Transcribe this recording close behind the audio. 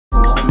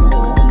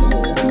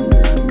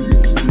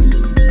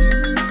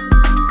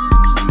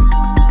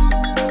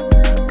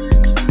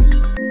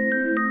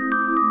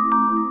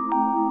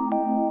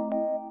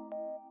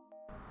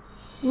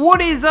What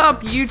is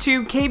up,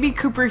 YouTube? KB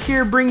Cooper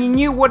here, bringing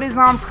you what is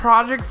on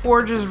Project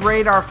Forge's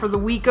radar for the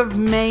week of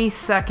May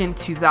 2nd,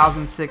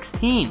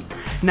 2016.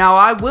 Now,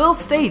 I will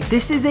state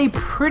this is a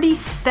pretty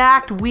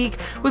stacked week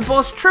with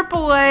both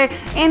AAA,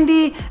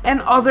 indie, and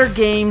other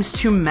games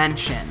to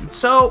mention.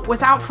 So,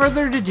 without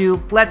further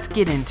ado, let's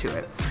get into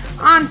it.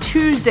 On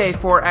Tuesday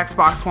for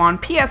Xbox One,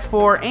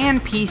 PS4, and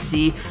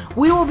PC,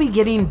 we will be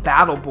getting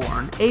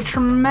BattleBorn, a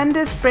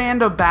tremendous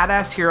band of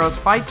badass heroes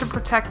fight to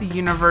protect the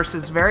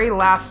universe's very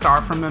last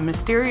star from a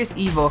mysterious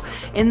evil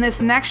in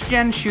this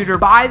next-gen shooter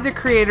by the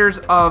creators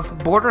of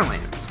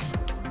Borderlands.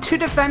 To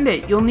defend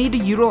it, you'll need to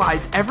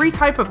utilize every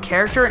type of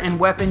character and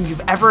weapon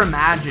you've ever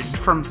imagined,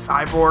 from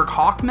cyborg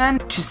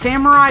hawkmen to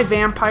samurai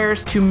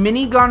vampires to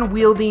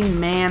minigun-wielding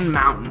man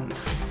mountains.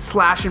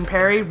 Slash and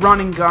parry, run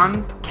and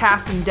gun,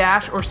 cast and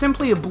dash, or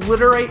simply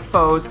obliterate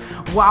foes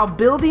while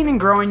building and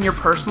growing your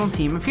personal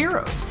team of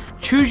heroes.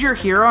 Choose your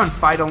hero and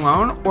fight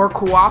alone, or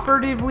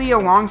cooperatively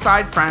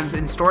alongside friends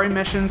in story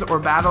missions or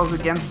battles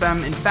against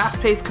them in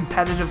fast-paced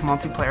competitive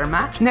multiplayer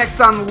match. Next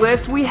on the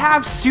list, we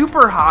have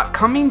Superhot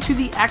coming to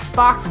the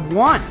Xbox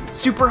One.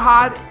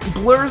 Superhot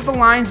blurs the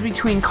lines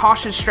between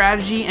cautious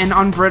strategy and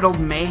unbridled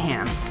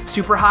mayhem.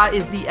 Superhot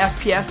is the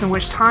FPS in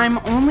which time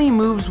only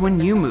moves when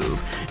you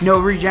move. No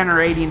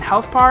regenerating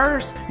health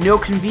bars, no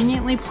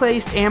conveniently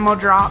placed ammo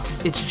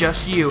drops, it's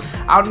just you,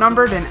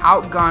 outnumbered and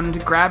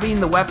outgunned, grabbing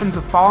the weapons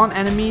of fallen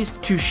enemies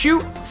to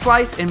shoot,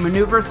 slice, and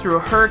maneuver through a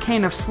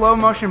hurricane of slow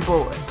motion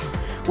bullets.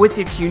 With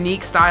its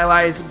unique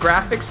stylized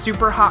graphics,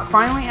 Superhot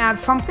finally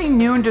adds something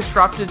new and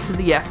disruptive to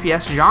the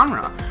FPS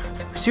genre.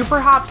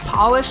 Superhot's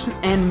polished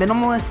and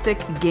minimalistic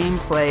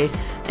gameplay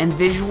and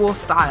visual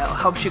style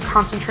helps you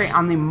concentrate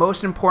on the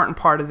most important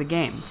part of the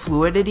game,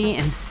 fluidity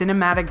and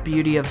cinematic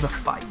beauty of the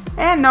fight.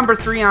 And number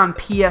 3 on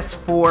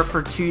PS4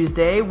 for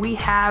Tuesday, we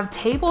have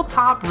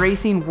Tabletop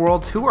Racing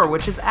World Tour,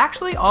 which is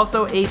actually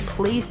also a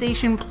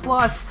PlayStation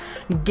Plus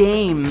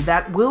game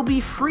that will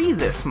be free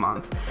this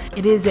month.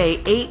 It is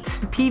a 8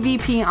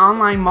 PvP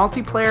online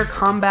multiplayer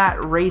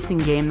combat racing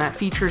game that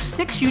features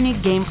 6 unique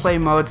gameplay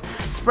modes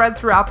spread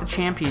throughout the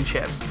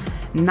championships.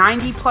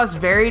 90 plus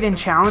varied and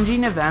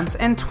challenging events,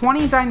 and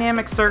 20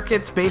 dynamic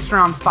circuits based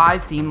around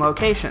 5 theme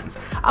locations.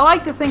 I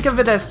like to think of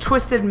it as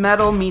Twisted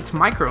Metal meets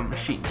Micro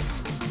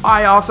Machines.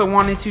 I also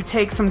wanted to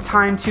take some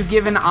time to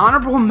give an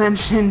honorable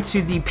mention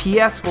to the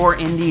PS4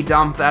 indie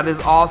dump that is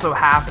also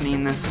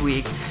happening this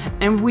week,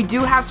 and we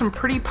do have some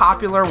pretty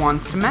popular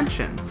ones to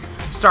mention.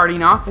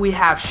 Starting off, we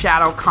have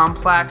Shadow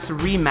Complex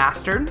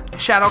Remastered.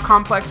 Shadow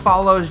Complex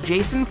follows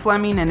Jason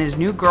Fleming and his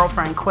new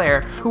girlfriend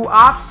Claire, who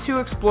opts to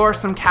explore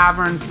some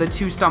caverns the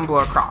two stumble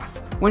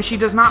across. When she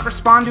does not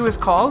respond to his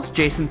calls,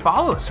 Jason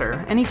follows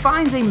her, and he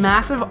finds a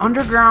massive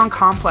underground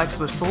complex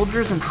with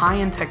soldiers and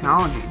high-end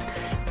technology.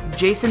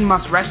 Jason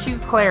must rescue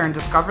Claire and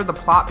discover the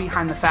plot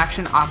behind the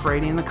faction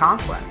operating the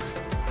complex.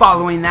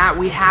 Following that,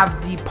 we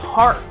have The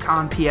Park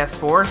on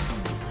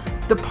PS4.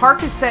 The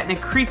park is set in a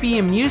creepy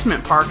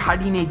amusement park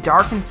hiding a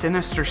dark and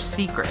sinister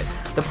secret.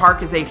 The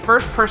park is a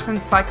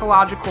first-person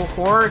psychological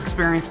horror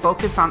experience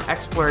focused on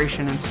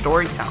exploration and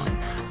storytelling.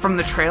 From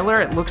the trailer,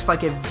 it looks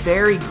like a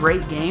very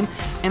great game,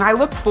 and I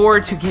look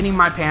forward to getting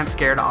my pants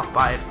scared off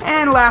by it.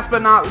 And last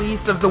but not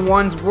least of the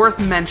ones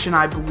worth mention,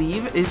 I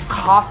believe, is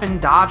Coffin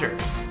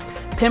Dodgers.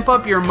 Pimp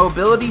up your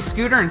mobility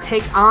scooter and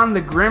take on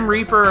the Grim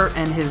Reaper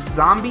and his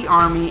zombie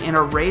army in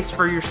a race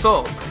for your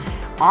soul.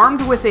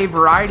 Armed with a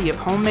variety of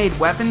homemade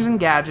weapons and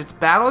gadgets,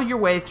 battle your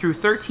way through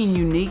 13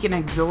 unique and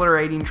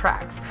exhilarating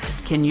tracks.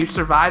 Can you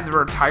survive the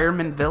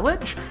retirement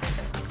village?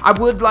 I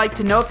would like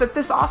to note that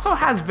this also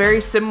has very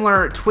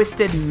similar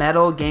Twisted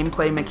Metal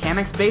gameplay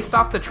mechanics based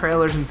off the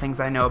trailers and things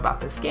I know about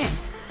this game.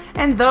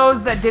 And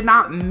those that did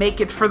not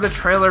make it for the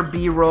trailer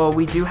B-roll,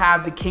 we do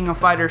have the King of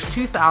Fighters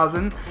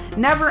 2000,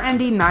 Never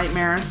Ending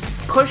Nightmares,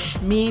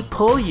 Push Me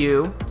Pull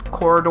You,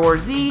 Corridor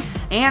Z,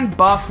 and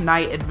Buff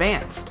Night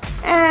Advanced.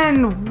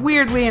 And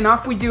weirdly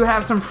enough, we do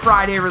have some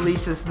Friday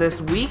releases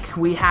this week.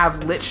 We have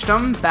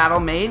Lichdom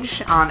Battle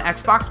Mage on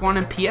Xbox One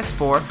and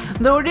PS4,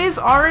 though it is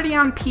already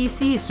on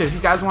PC, so if you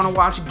guys want to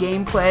watch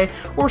gameplay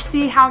or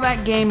see how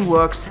that game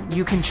looks,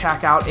 you can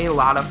check out a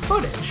lot of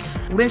footage.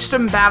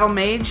 Lichdom Battle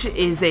Mage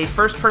is a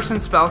first-person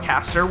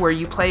spellcaster where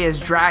you play as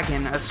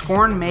Dragon, a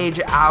scorned mage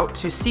out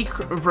to seek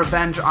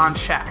revenge on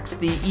Shax,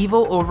 the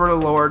evil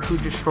overlord who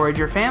destroyed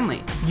your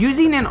family.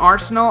 Using an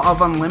arsenal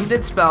of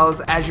unlimited spells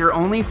as your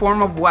only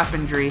form of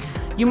weaponry,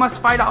 you must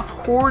fight off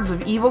hordes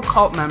of evil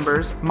cult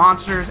members,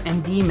 monsters,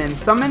 and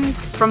demons summoned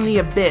from the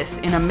abyss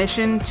in a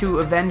mission to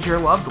avenge your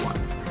loved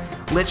ones.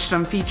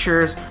 Lichdom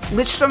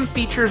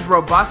features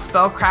robust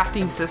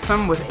spellcrafting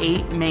system with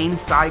 8 main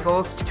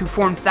sigils to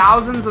form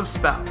thousands of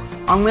spells,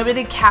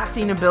 unlimited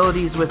casting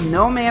abilities with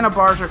no mana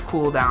bars or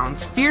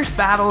cooldowns, fierce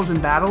battles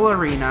in battle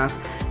arenas.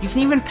 You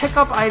can even pick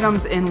up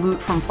items and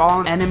loot from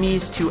fallen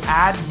enemies to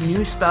add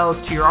new spells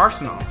to your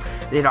arsenal.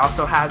 It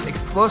also has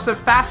explosive,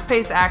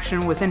 fast-paced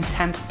action with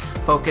intense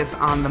focus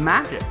on the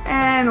magic.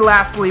 And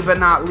lastly but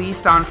not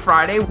least, on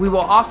Friday, we will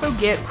also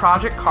get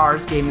Project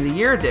Cars Game of the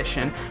Year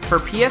Edition for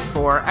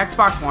PS4,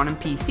 Xbox One, and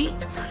PC.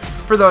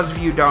 For those of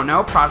you who don't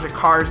know, Project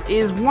Cars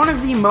is one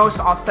of the most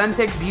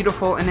authentic,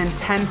 beautiful, and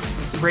intense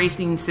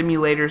racing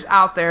simulators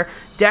out there,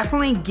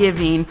 definitely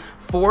giving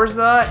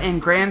Forza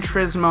and Gran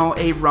Turismo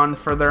a run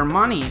for their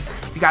money.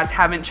 If you guys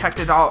haven't checked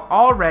it out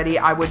already,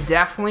 I would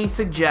definitely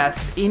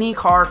suggest any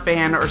car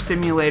fan or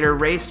simulator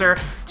racer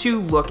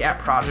to look at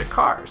Project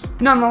Cars.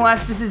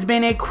 Nonetheless, this has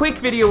been a quick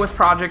video with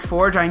Project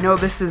Forge. I know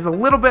this is a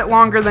little bit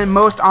longer than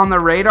most on the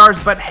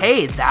radars, but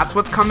hey, that's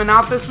what's coming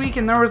out this week,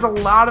 and there was a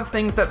lot of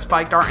things that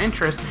spiked our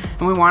interest,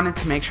 and we wanted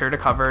to make sure to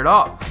cover it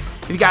all.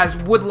 If you guys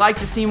would like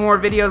to see more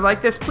videos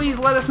like this, please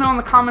let us know in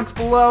the comments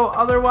below.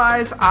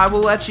 Otherwise, I will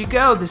let you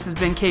go. This has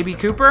been KB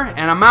Cooper,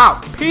 and I'm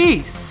out.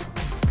 Peace!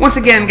 Once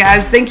again,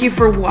 guys, thank you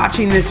for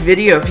watching this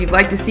video. If you'd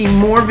like to see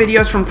more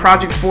videos from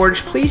Project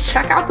Forge, please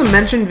check out the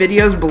mentioned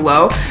videos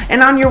below.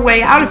 And on your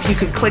way out, if you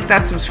could click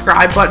that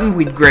subscribe button,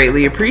 we'd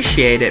greatly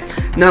appreciate it.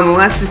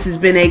 Nonetheless, this has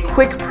been a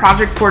quick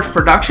Project Forge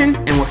production,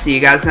 and we'll see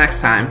you guys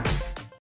next time.